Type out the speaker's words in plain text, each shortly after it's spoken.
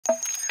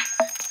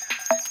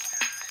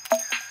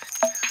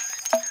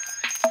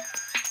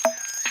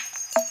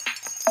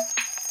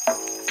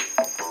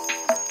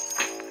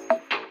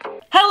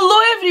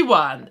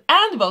everyone,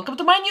 and welcome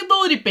to my new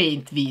doll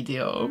repaint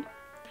video.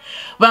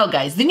 Well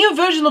guys, the new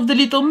version of the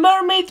Little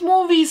Mermaid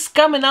movie is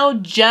coming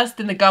out just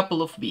in a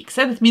couple of weeks,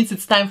 and it means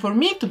it's time for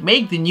me to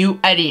make the new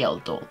Ariel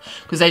doll.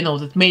 Because I know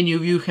that many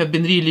of you have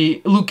been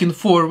really looking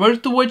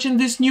forward to watching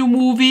this new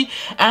movie,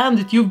 and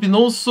that you've been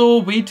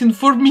also waiting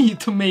for me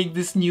to make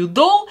this new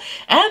doll,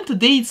 and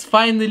today it's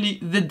finally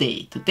the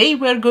day. Today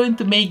we're going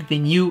to make the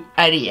new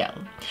Ariel.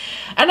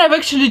 And I've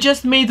actually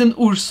just made an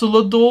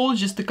Ursula doll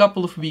just a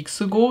couple of weeks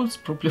ago. It's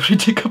probably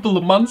already a couple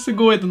of months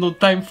ago, I don't know,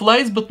 time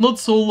flies, but not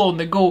so long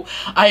ago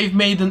I've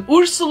made an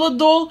Ursula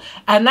doll,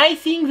 and I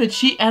think that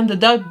she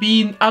ended up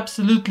being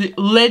absolutely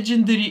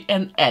legendary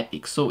and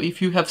epic. So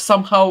if you have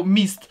somehow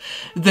missed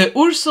the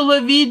Ursula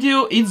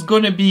video, it's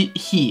gonna be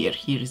here.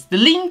 Here is the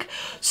link.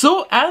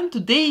 So, and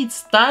today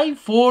it's time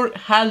for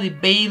Halle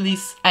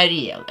Bailey's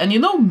Ariel. And you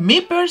know,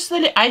 me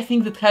personally, I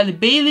think that Halle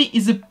Bailey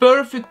is a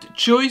perfect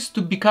choice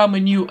to become a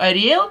new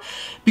Ariel,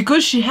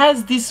 because she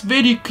has this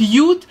very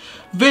cute,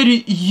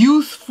 very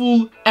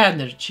youthful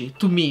energy,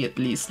 to me at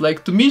least.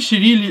 Like, to me she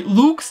really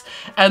looks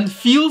and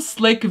feels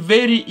like a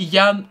very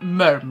young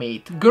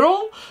mermaid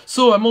girl.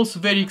 So I'm also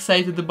very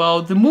excited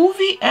about the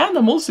movie, and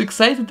I'm also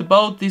excited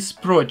about this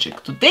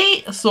project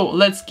today. So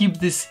let's keep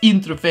this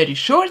intro very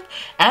short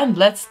and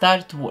let's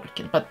start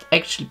working. But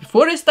actually,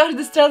 before I start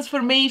this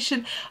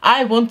transformation,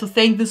 I want to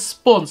thank the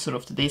sponsor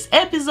of today's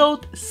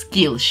episode,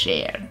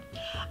 Skillshare.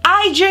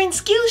 I joined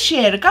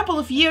Skillshare a couple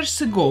of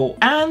years ago,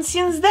 and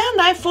since then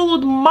I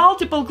followed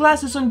multiple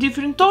classes on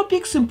different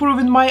topics,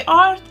 improving my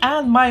art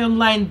and my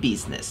online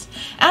business,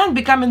 and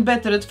becoming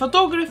better at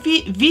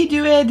photography,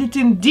 video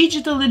editing,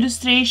 digital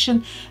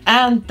illustration,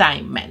 and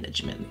time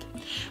management.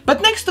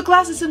 But next to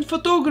classes in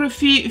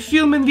photography,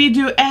 film and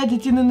video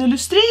editing and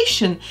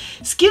illustration,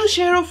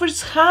 Skillshare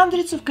offers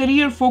hundreds of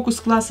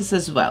career-focused classes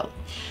as well.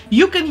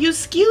 You can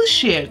use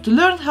Skillshare to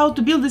learn how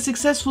to build a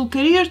successful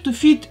career to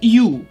fit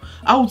you,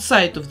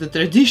 outside of the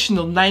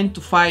traditional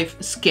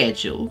 9-to-5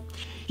 schedule.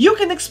 You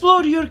can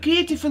explore your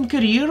creative and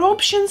career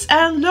options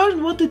and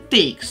learn what it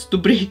takes to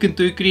break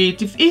into a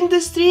creative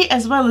industry,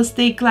 as well as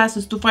take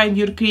classes to find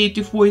your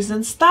creative voice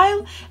and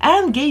style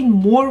and gain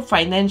more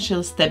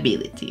financial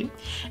stability.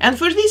 And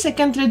for this I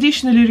can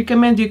traditionally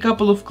recommend you a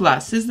couple of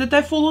classes that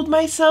I followed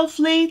myself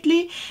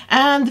lately.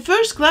 And the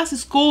first class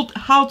is called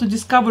How to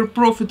Discover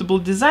Profitable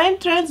Design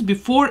Trends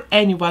Before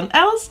Anyone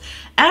Else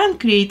and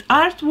Create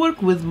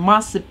Artwork with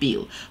Mass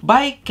Appeal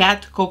by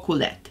Kat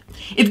Coculette.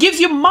 It gives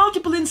you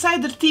multiple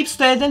insider tips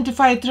to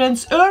identify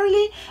trends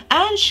early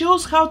and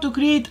shows how to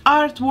create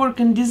artwork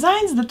and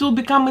designs that will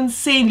become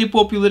insanely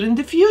popular in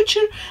the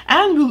future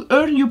and will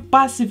earn you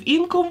passive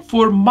income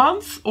for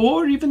months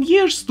or even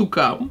years to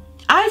come.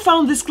 I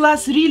found this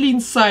class really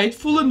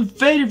insightful and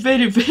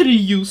very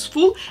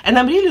useful, and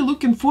I'm really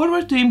looking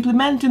forward to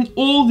implementing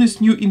all this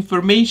new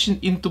information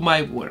into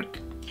my work.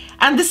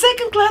 And the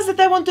second class that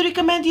I want to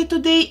recommend you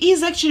today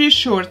is actually a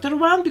shorter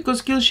one,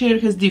 because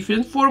Skillshare has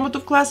different format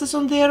of classes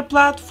on their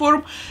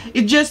platform.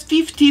 It's just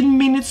 15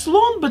 minutes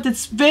long, but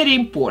it's very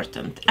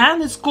important.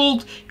 And it's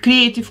called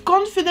Creative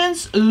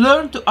Confidence,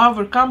 Learn to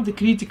Overcome the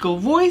Critical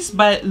Voice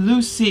by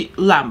Lucy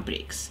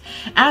Lambrix.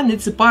 And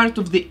it's a part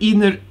of the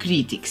Inner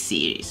Critic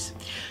series.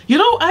 You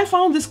know, I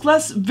found this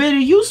class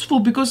very useful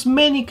because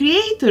many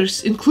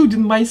creators,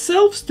 including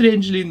myself,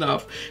 strangely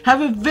enough,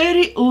 have a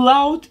very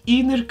loud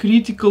inner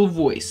critical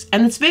voice.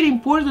 And it's very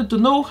important to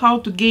know how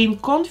to gain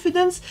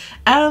confidence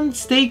and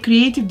stay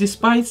creative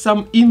despite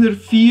some inner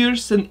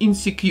fears and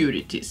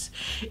insecurities.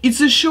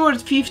 It's a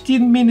short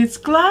 15 minutes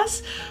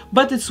class,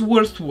 but it's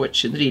worth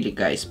watching, really,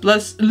 guys.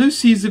 Plus,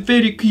 Lucy is a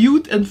very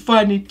cute and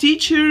funny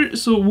teacher,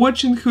 so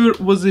watching her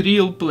was a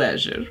real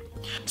pleasure.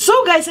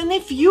 So guys, and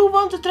if you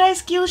want to try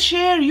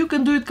Skillshare, you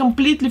can do it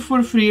completely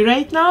for free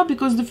right now,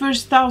 because the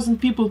first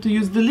 1,000 people to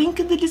use the link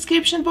in the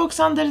description box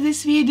under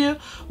this video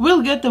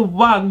will get a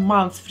 1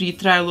 month free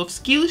trial of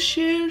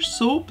Skillshare,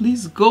 so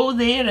please go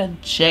there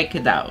and check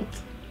it out.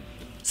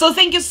 So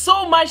thank you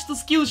so much to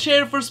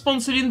Skillshare for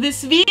sponsoring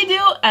this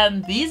video,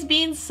 and this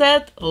being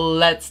said,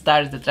 let's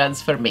start the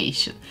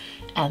transformation.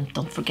 And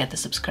don't forget to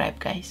subscribe,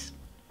 guys.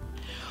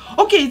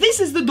 Okay, this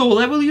is the doll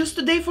I will use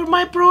today for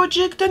my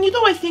project, and you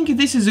know, I think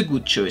this is a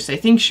good choice. I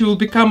think she will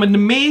become an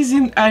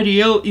amazing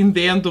Ariel in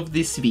the end of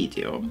this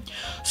video.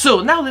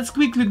 So now let's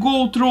quickly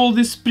go through all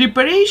this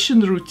preparation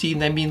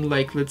routine. I mean,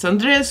 like, let's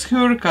undress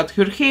her, cut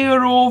her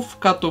hair off,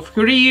 cut off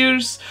her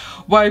ears,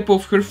 wipe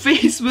off her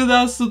face with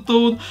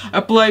acetone,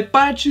 apply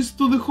patches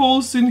to the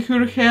holes in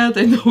her head.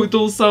 I know it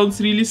all sounds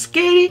really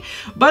scary,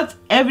 but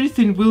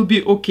everything will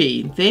be okay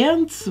in the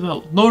end.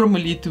 Well,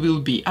 normally it will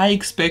be. I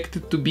expect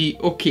it to be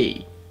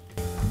okay.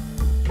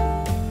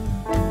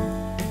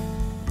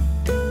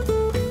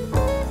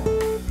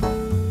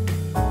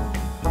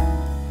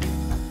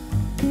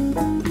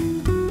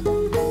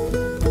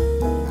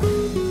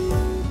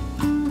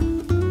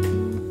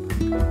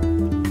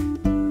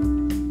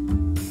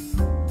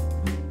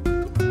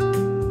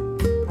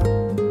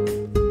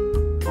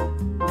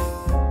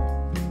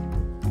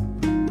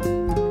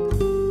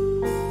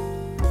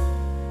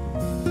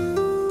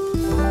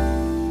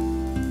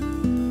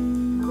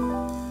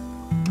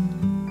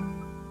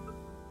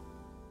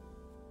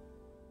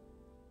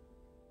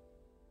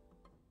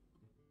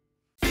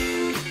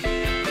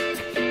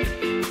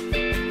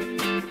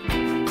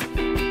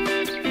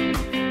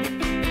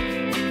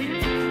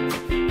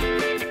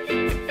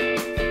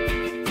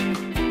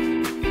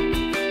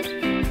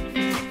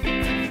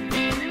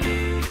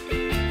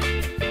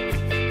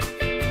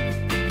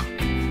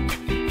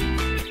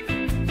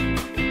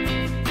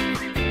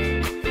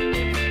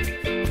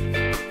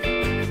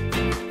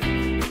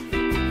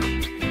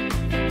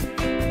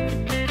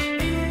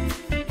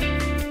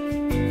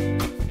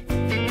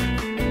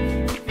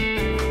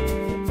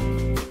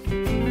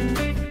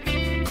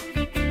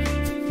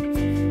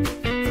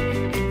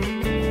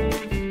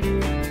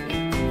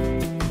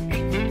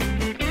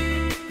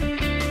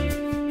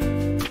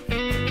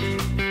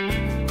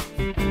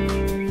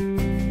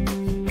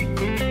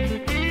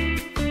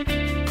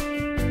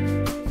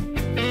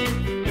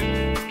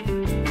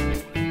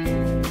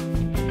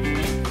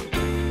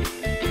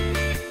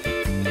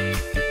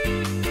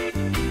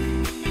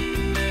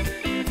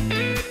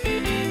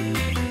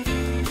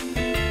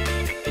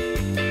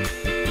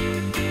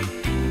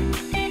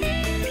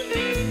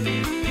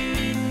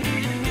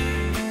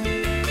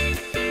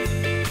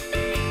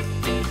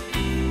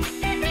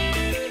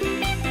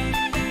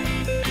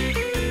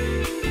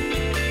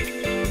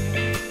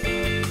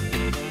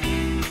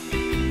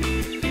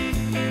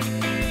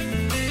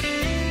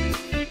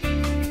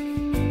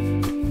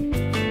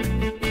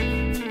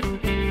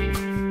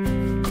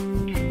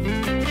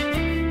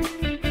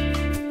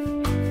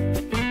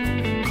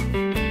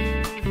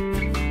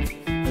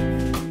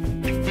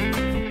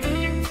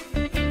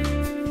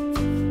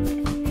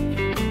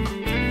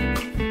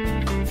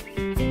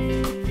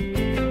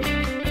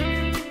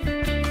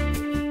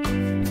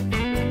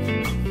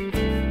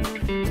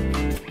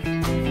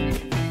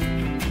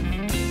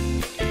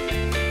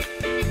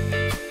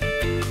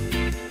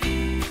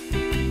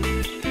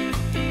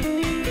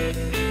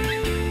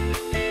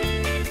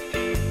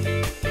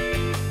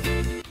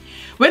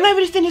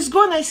 everything is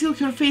gone, I seal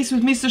her face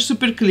with Mr.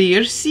 Super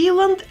Clear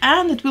sealant,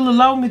 and it will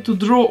allow me to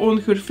draw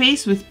on her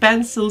face with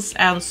pencils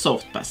and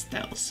soft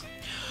pastels.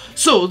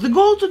 So the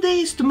goal today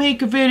is to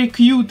make a very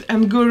cute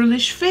and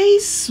girlish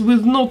face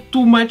with not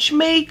too much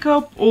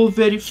makeup, all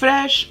very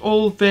fresh,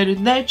 all very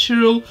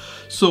natural.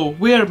 So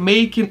we're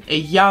making a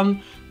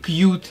young,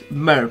 cute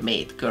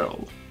mermaid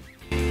girl.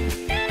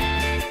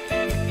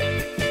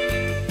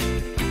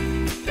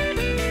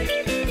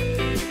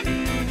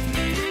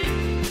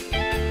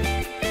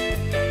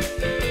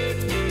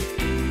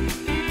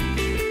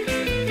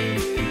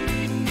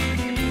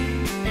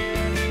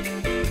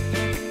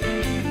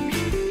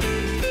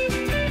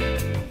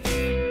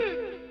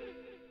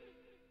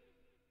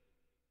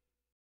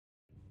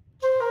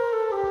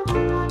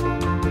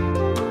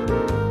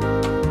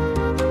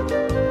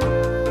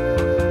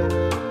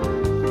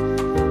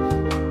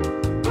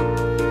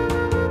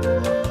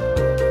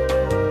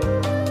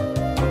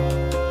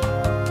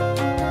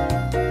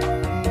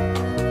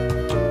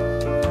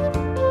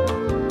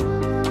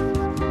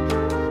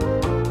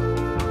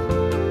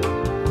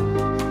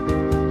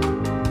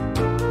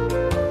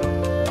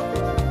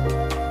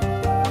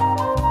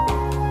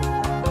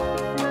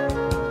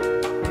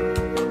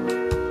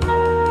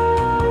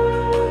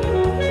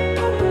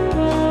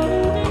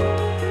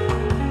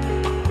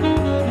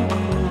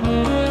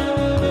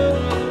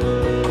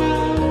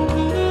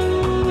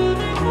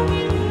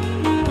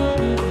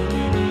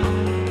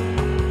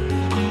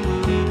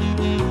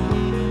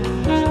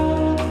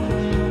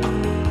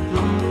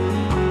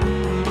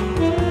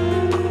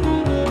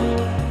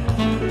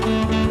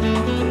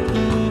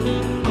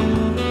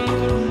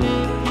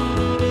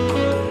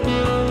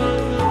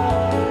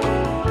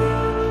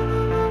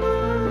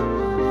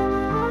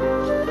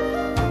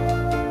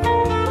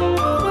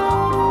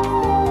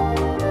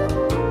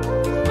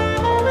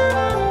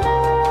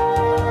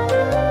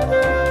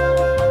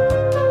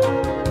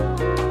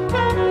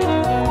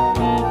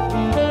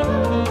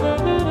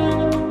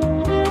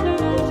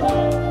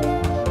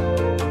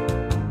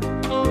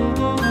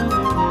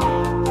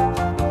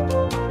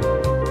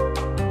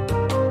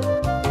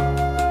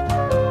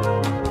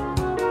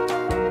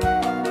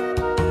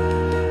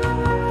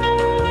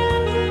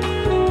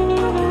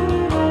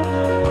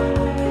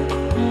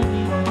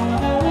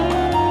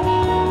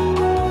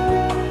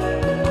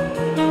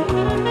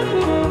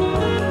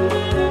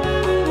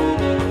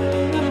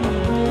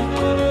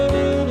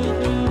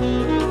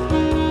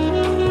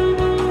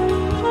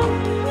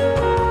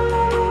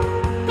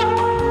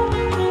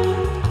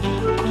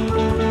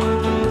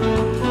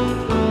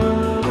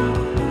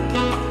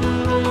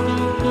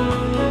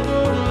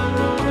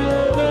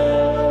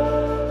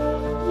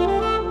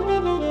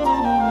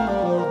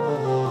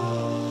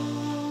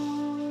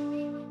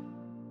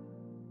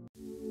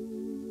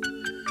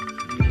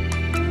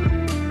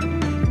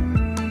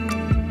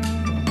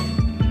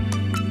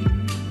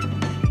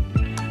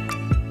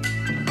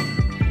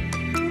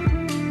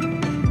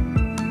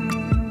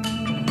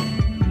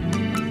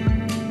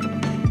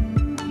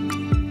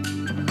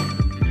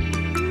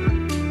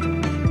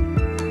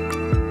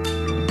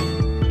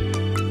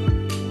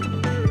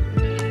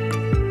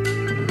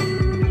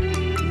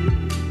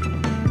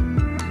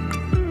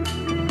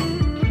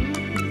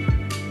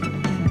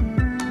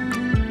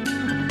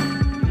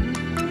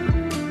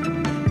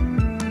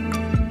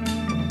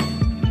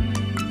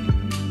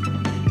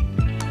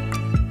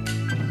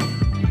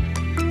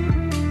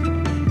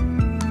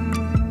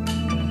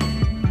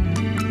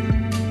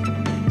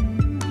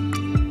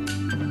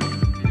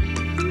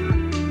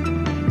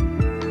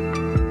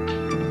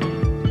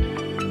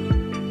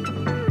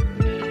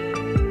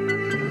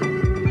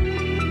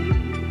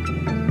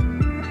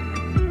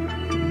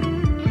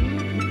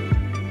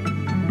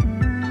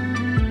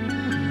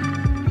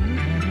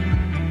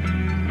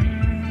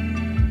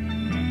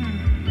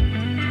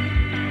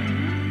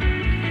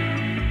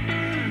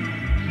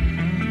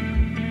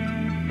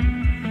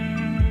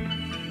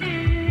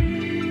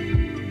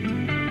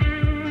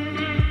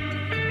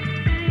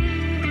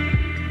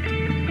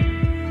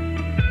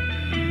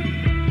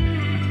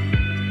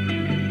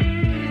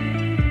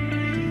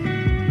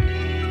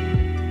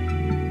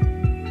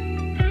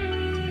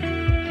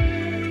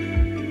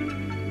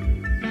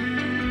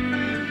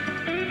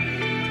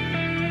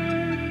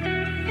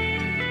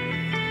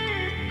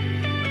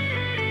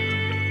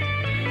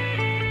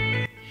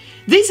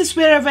 This is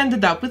where I've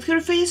ended up with her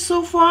face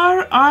so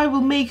far. I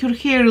will make her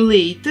hair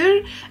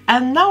later,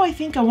 and now I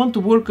think I want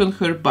to work on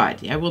her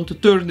body. I want to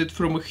turn it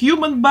from a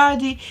human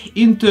body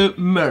into a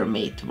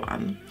mermaid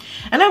one.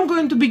 And I'm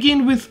going to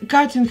begin with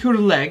cutting her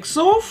legs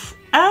off,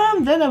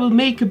 and then I will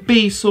make a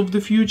base of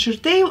the future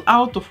tail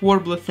out of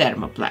Warbler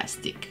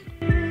thermoplastic.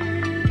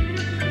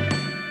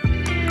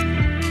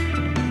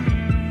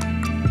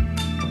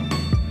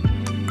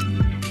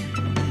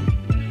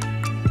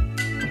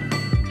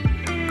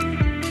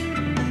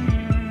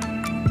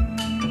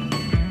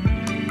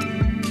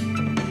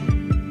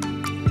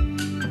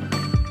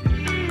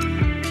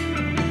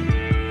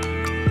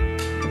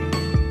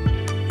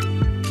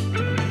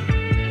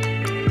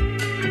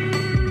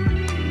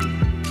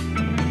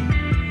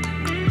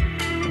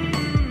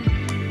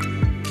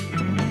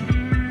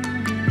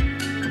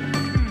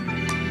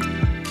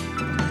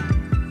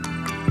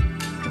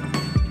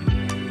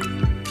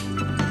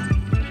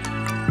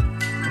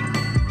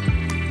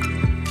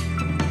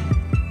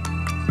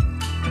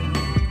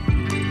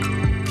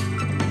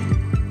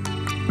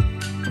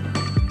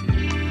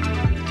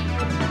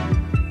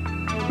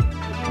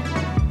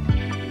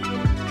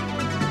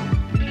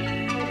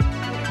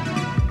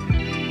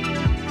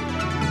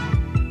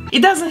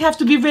 It doesn't have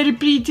to be very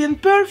pretty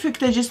and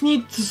perfect, I just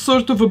need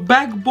sort of a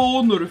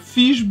backbone or a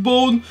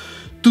fishbone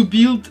to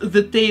build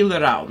the tail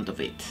around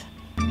of it.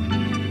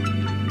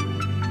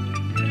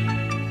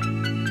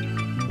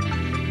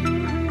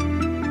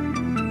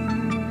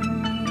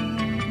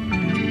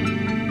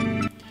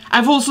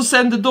 I've also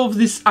sanded off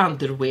this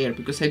underwear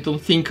because I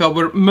don't think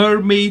our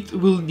mermaid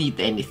will need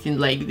anything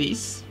like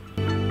this.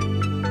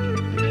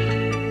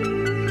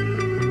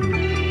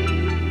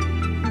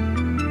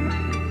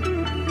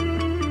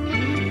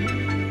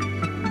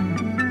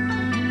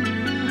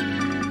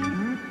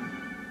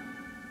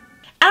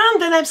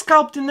 And then I'm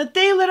sculpting a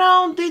tail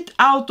around it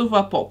out of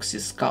epoxy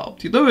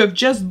sculpt. You know, I've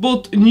just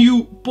bought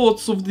new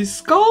pots of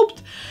this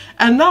sculpt,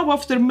 and now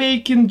after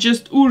making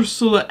just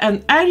Ursula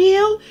and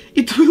Ariel,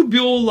 it will be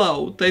all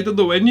out. I don't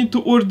know, I need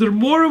to order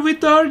more of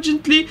it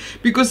urgently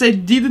because I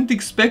didn't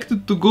expect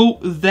it to go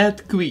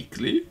that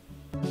quickly.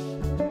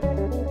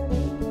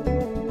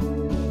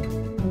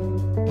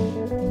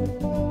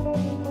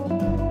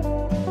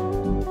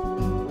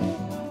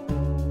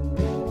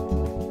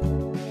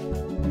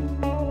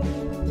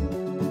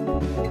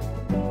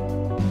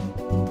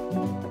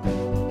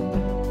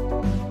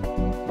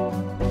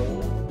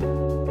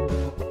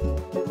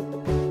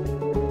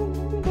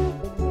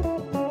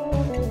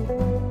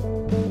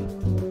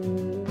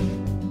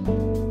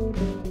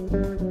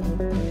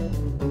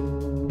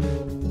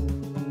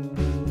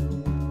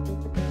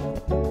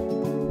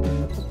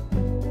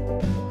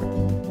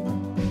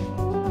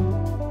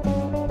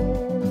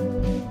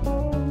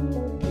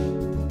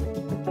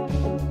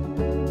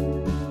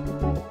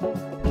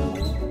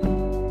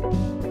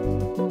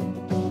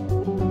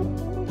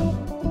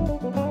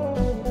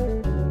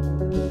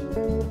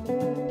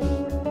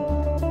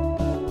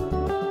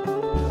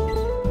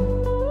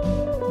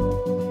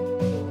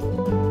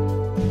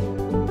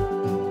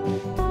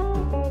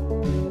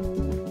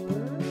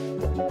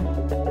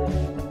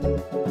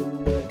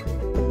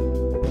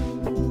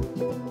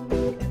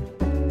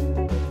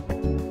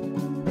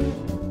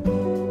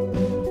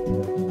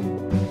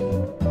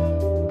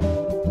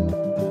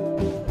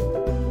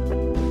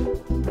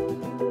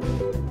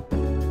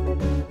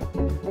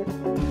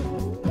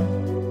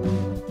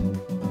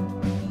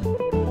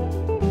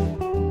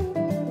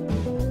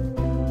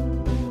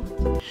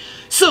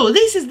 So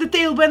this is the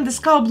tail when the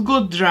sculpt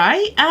got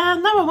dry,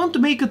 and now I want to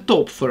make a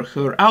top for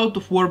her out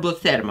of Warbler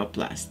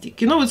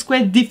thermoplastic. You know, it's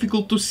quite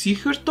difficult to see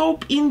her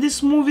top in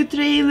this movie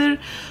trailer,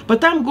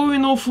 but I'm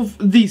going off of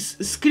this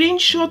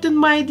screenshot in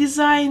my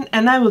design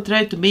and I will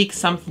try to make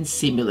something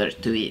similar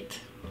to it.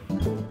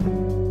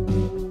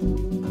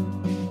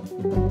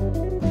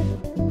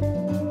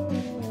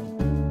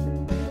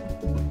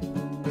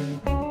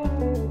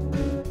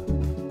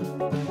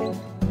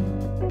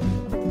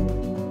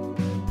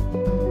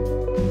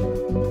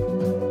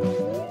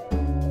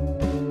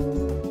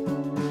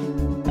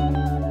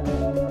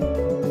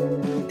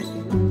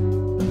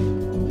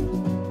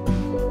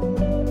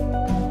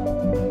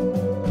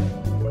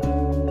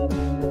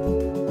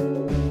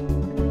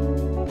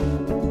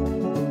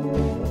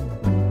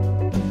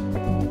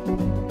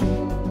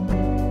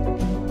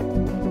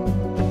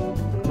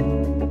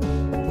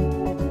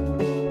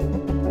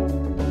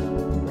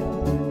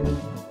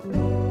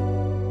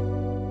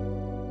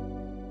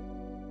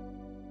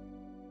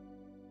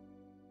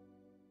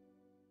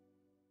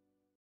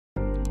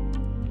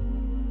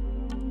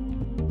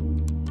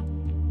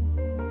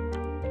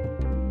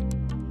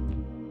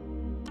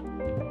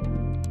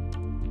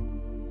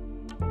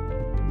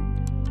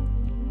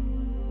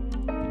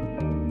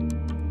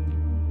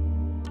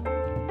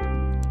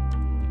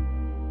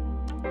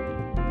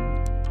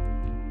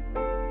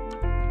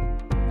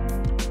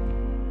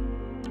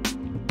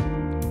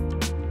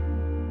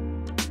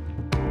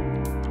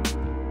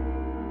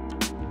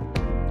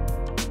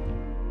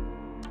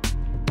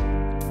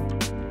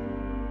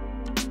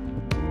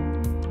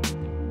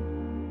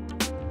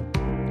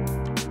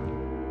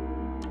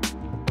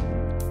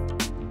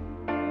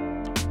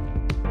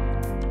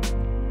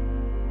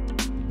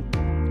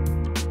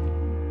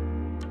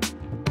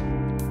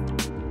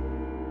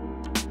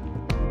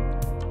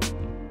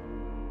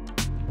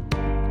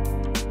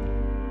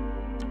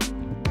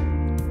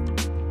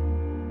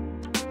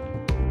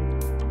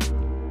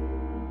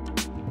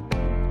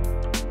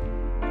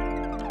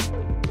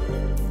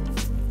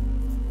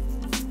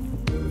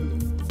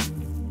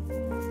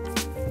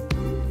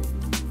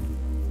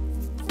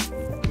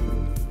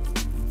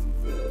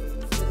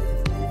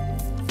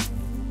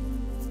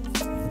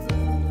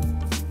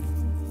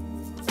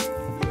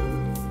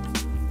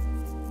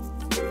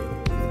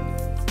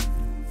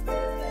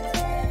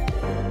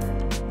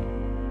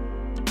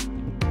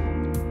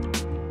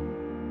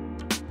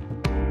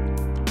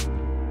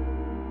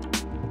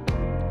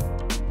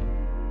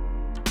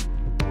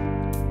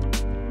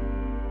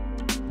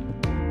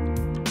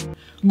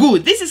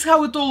 Good, this is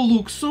how it all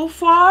looks so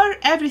far.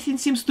 Everything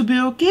seems to be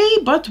okay,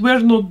 but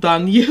we're not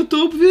done yet,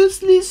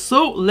 obviously,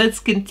 so let's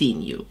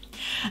continue.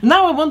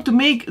 Now I want to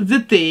make the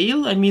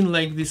tail, I mean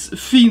like this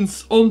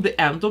fins on the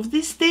end of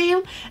this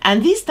tail,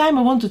 and this time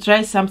I want to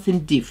try something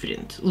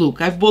different.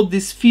 Look, I've bought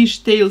this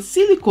fishtail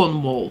silicone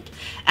mold,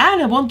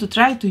 and I want to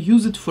try to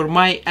use it for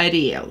my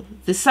Ariel.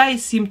 The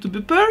size seemed to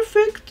be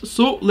perfect,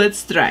 so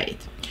let's try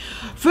it.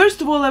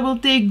 First of all, I will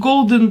take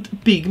golden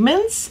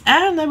pigments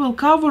and I will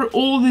cover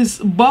all these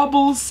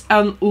bubbles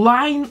and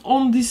line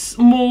on this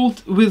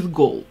mold with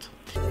gold.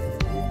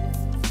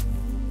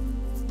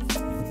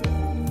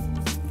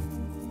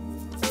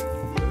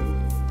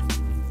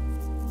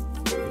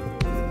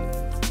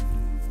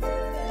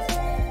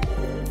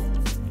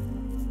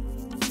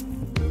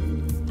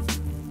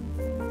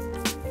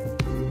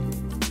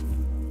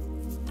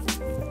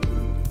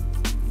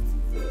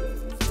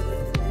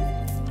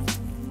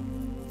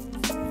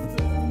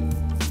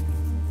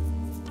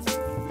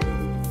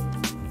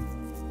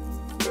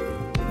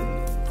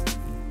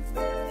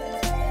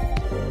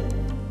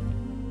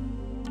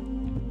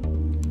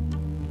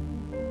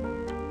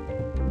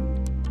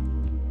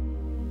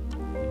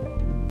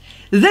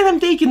 Then I'm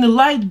taking a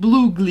light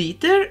blue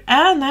glitter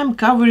and I'm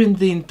covering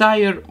the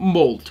entire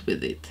mold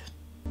with it.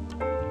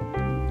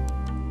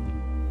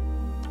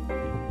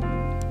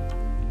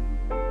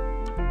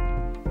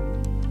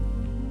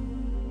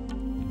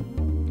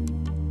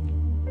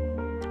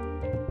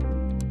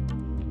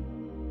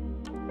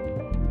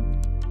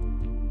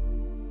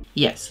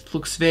 Yes, it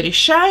looks very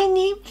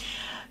shiny.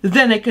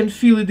 Then I can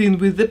fill it in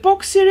with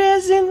epoxy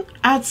resin,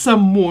 add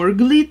some more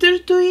glitter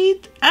to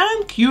it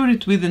and cure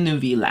it with an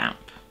UV lamp.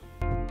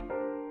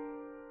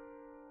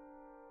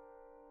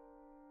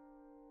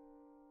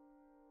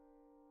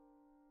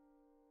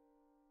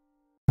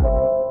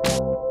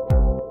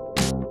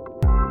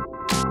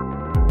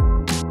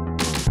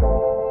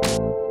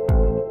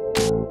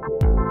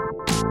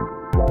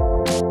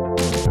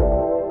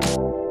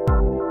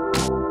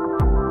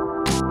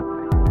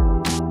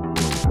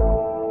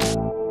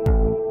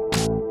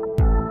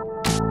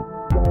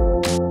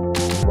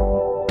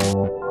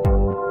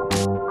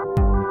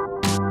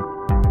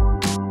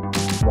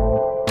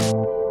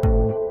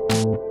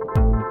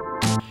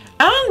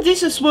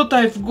 This is what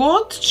I've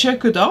got,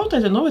 check it out, I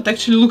don't know, it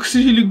actually looks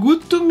really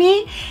good to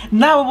me.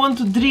 Now I want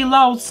to drill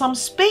out some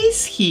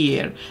space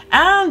here,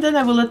 and then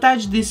I will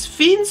attach these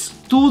fins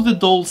to the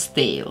doll's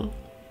tail.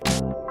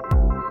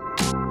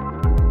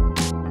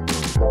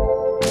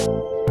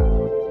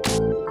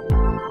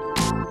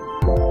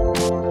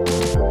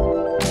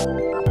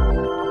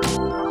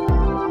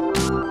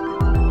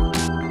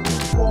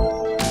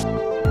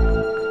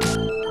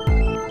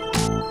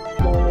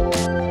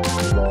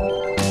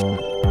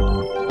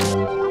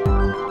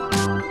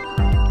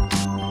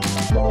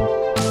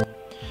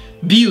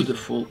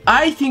 Beautiful.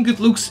 I think it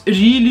looks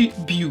really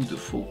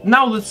beautiful.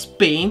 Now let's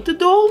paint the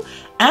doll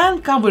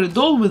and cover the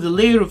doll with a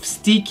layer of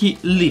sticky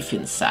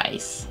leaf-in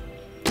size.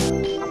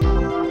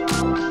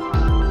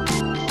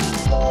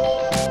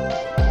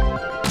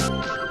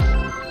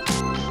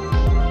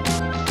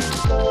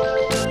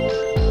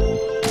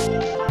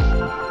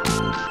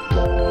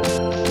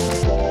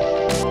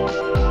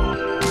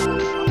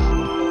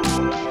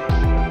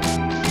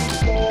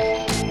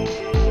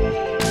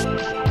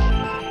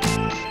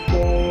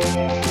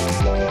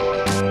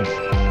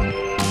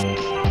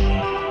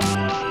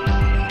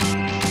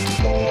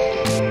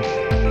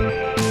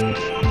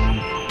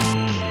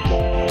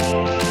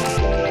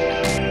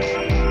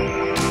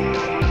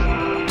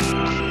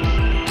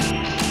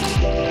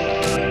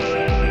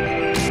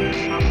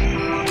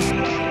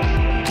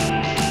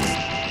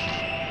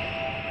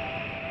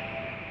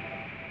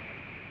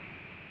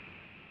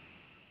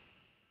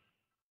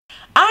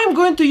 I'm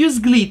going to use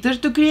glitter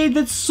to create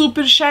that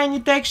super shiny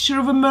texture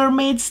of a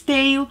mermaid's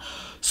tail.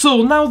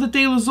 So now the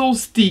tail is all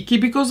sticky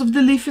because of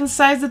the leaf-in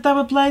size that I've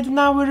applied an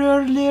hour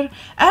earlier,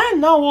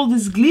 and now all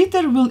this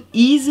glitter will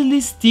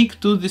easily stick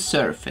to the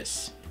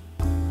surface.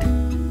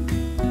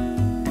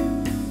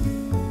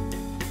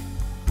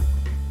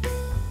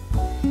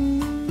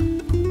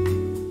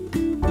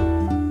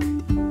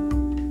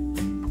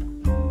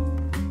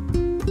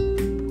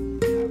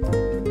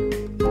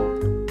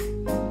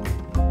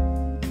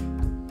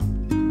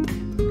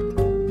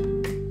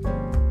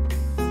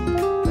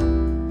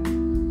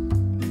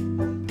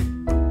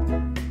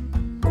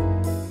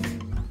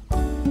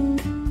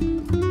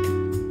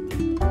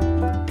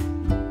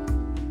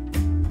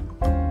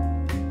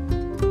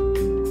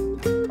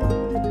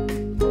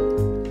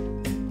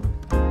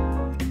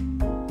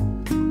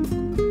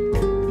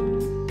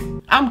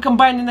 I'm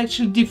combining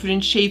actually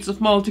different shades of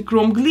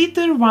multi-chrome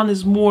glitter. One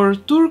is more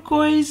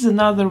turquoise,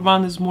 another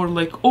one is more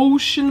like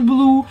ocean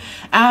blue,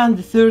 and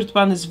the third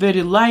one is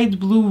very light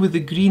blue with a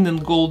green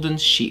and golden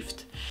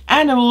shift.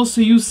 And I will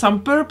also use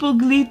some purple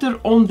glitter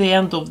on the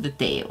end of the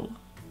tail.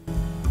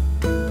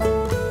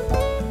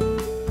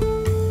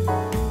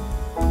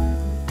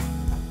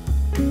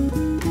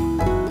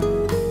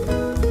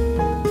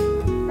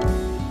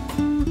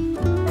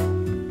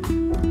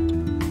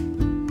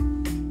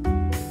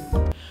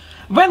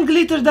 When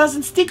glitter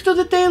doesn't stick to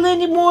the tail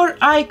anymore,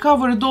 I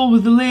cover it all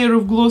with a layer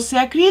of glossy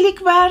acrylic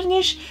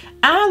varnish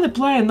and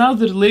apply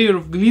another layer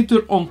of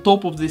glitter on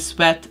top of this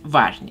wet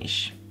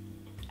varnish.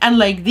 And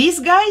like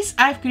this, guys,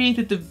 I've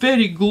created a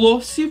very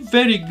glossy,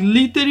 very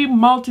glittery,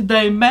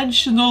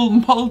 multi-dimensional,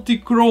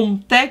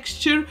 multi-chrome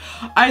texture.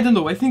 I don't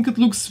know, I think it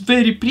looks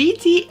very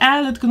pretty,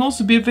 and it can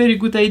also be a very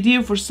good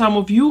idea for some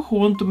of you who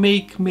want to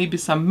make maybe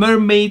some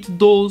mermaid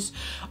dolls,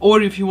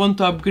 or if you want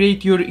to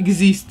upgrade your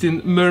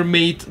existing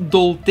mermaid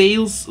doll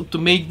tails to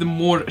make them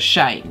more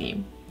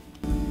shiny.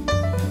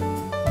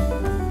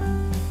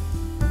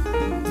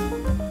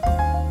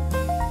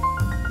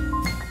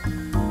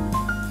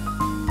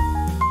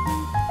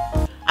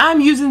 I'm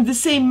using the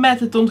same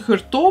method on her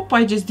top.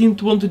 I just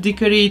didn't want to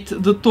decorate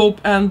the top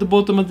and the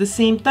bottom at the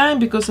same time,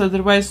 because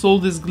otherwise all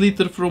this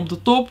glitter from the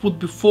top would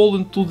be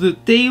falling to the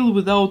tail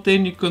without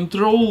any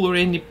control or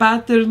any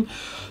pattern.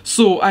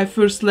 So I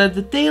first let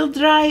the tail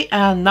dry,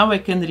 and now I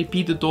can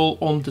repeat it all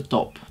on the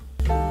top.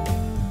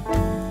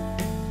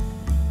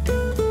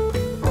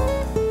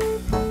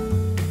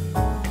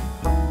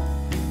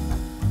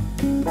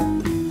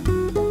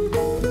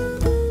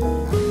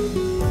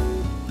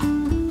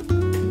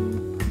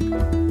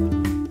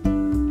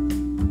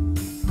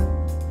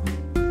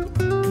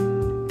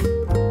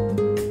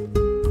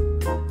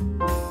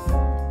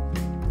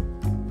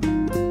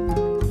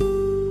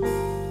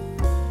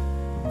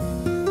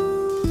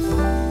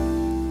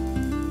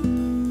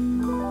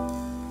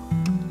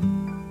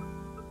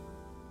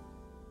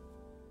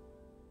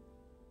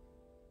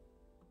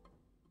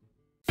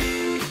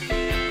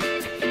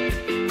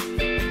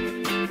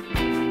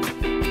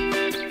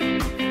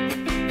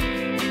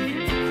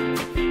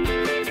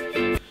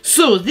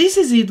 So this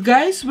is it,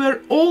 guys.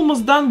 We're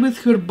almost done with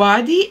her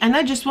body, and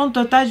I just want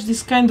to attach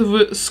this kind of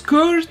a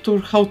skirt, or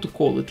how to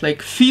call it,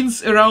 like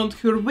fins around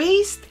her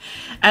waist,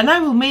 and I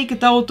will make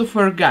it out of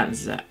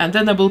organza, and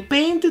then I will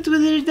paint it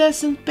with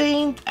iridescent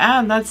paint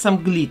and add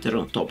some glitter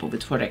on top of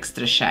it for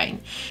extra shine,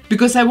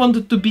 because I want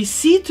it to be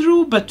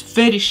see-through but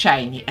very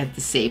shiny at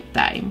the same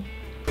time.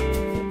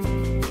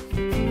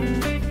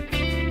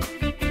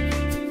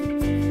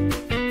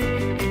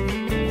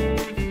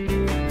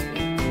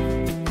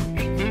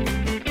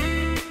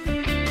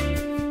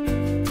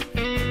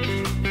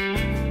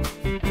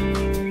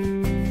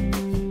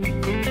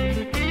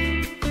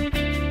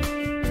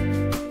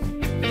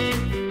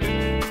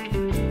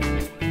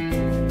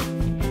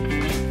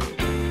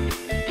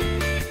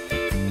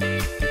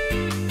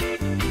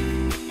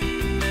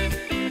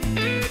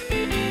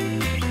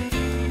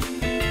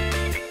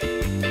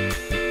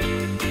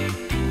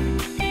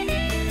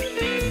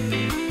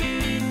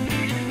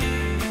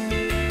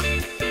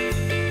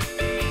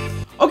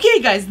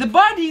 Okay guys, the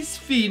body is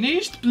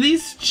finished.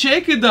 Please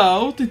check it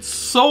out. It's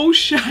so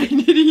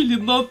shiny, really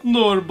not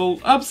normal.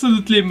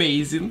 Absolutely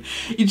amazing.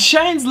 It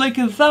shines like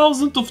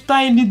 1,000 of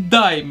tiny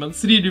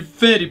diamonds. Really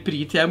very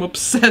pretty. I'm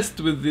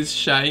obsessed with this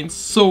shine.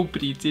 So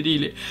pretty,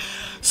 really.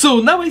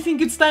 So now I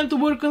think it's time to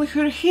work on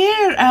her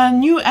hair, and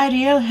new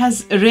Ariel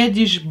has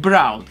reddish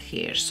brown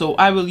hair, so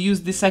I will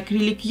use this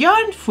acrylic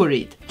yarn for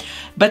it.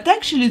 But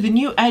actually the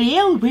new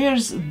Ariel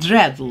wears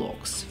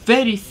dreadlocks,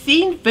 very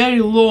thin,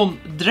 very long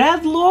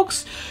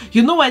dreadlocks.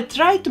 You know, I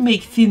tried to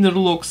make thinner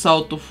locks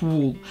out of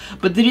wool,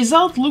 but the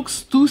result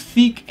looks too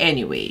thick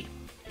anyway.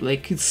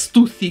 Like, it's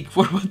too thick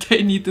for what I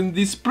need in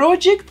this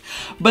project.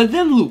 But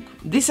then look,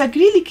 this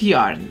acrylic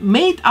yarn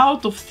made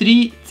out of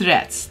 3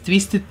 threads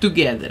twisted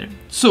together.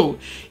 So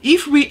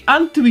if we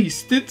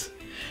untwist it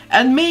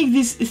and make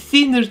these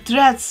thinner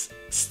threads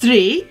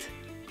straight,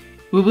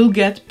 we will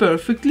get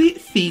perfectly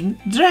thin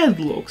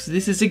dreadlocks.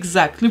 This is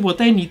exactly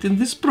what I need in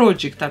this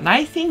project, and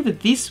I think that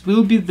this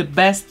will be the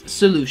best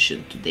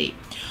solution today.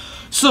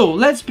 So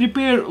let's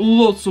prepare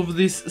lots of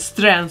these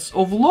strands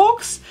of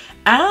locks,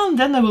 and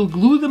then I will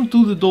glue them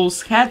to the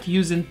doll's head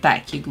using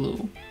tacky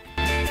glue.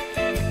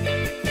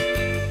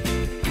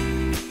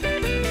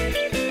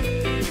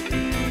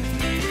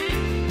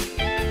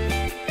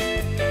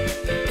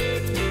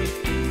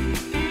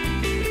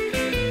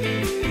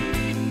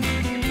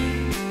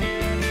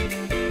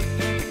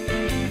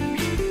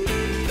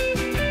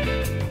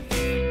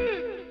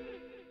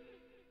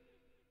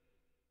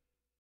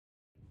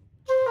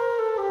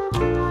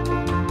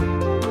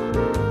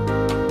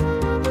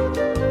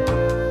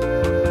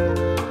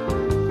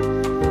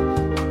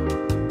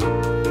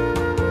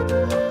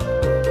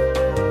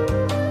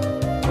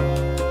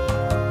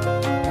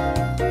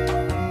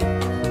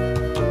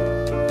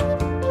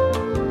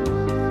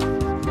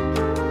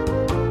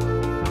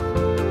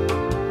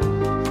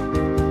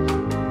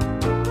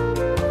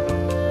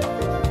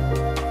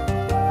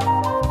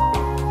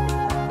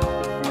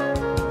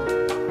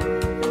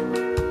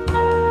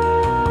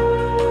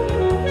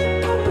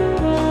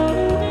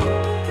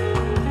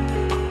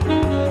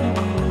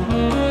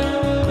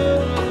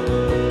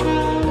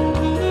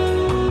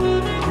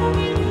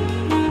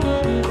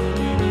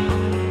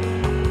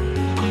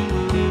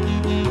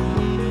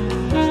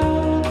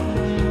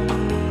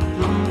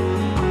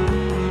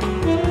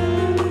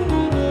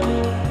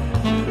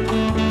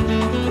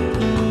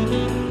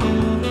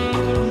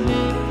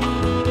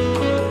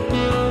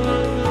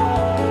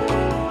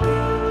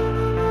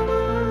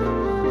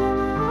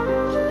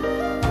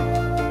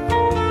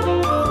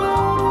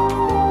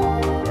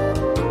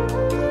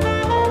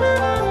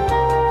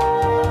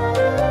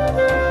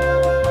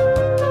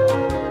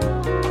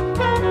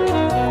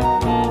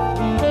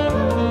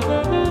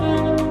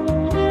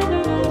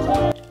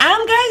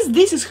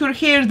 her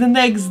hair the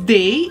next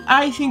day.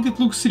 I think it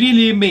looks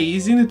really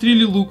amazing. It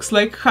really looks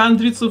like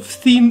hundreds of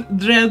thin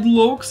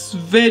dreadlocks.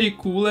 Very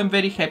cool. I'm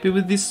very happy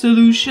with this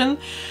solution.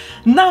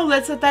 Now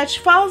let's attach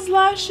false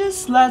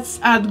lashes, let's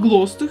add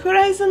gloss to her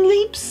eyes and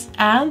lips,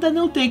 and then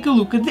I'll take a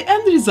look at the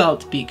end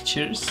result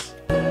pictures.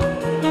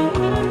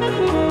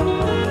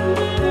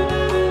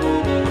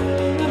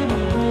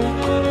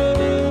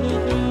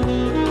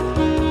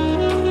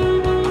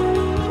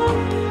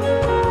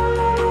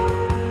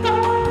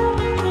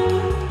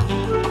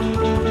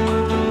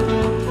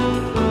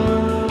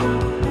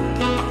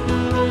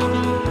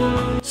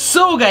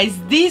 So guys,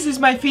 this is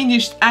my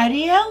finished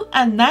Ariel,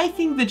 and I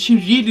think that she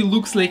really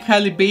looks like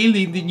Halle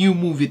Bailey in the new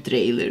movie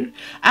trailer.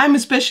 I'm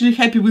especially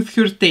happy with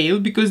her tail,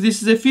 because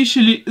this is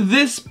officially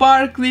the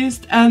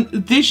sparkliest and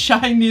the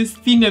shiniest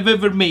thing I've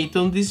ever made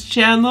on this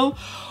channel.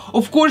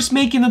 Of course,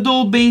 making a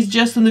doll based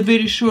just on a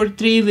very short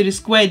trailer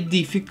is quite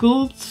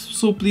difficult,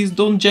 so please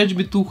don't judge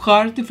me too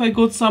hard if I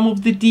got some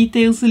of the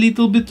details a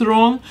little bit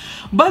wrong.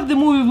 But the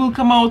movie will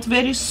come out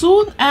very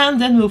soon,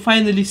 and then we'll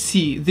finally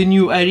see the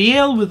new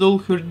Ariel with all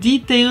her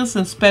details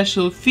and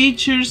special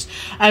features.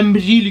 I'm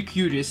really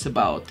curious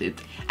about it.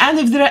 And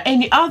if there are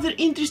any other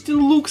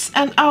interesting looks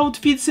and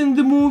outfits in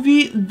the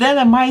movie, then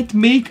I might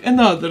make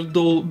another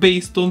doll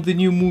based on the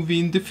new movie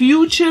in the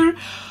future.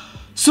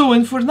 So,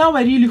 and for now,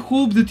 I really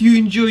hope that you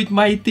enjoyed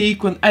my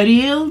take on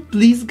Ariel.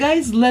 Please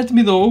guys, let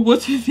me know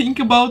what you think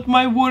about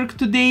my work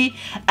today,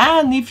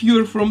 and if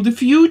you're from the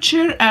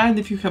future and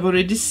if you have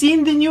already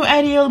seen the new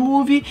Ariel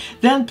movie,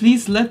 then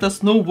please let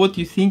us know what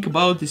you think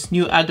about this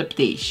new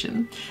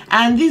adaptation.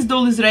 And this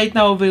doll is right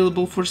now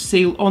available for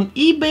sale on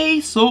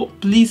eBay, so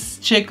please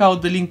check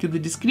out the link in the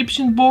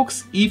description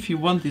box if you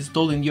want this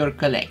doll in your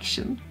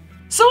collection.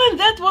 So, and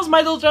that was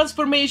my doll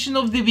transformation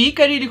of the week.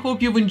 I really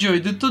hope you've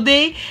enjoyed it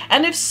today,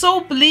 and if so,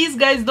 please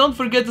guys, don't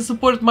forget to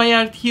support my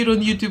art here on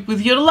YouTube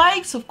with your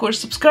likes. Of course,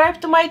 subscribe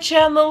to my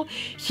channel,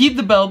 hit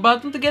the bell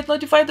button to get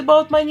notified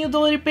about my new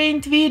doll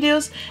repaint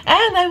videos,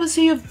 and I will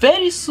see you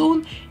very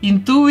soon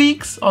in 2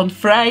 weeks on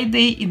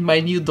Friday in my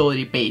new doll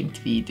repaint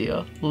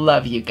video.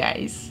 Love you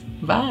guys.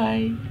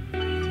 Bye!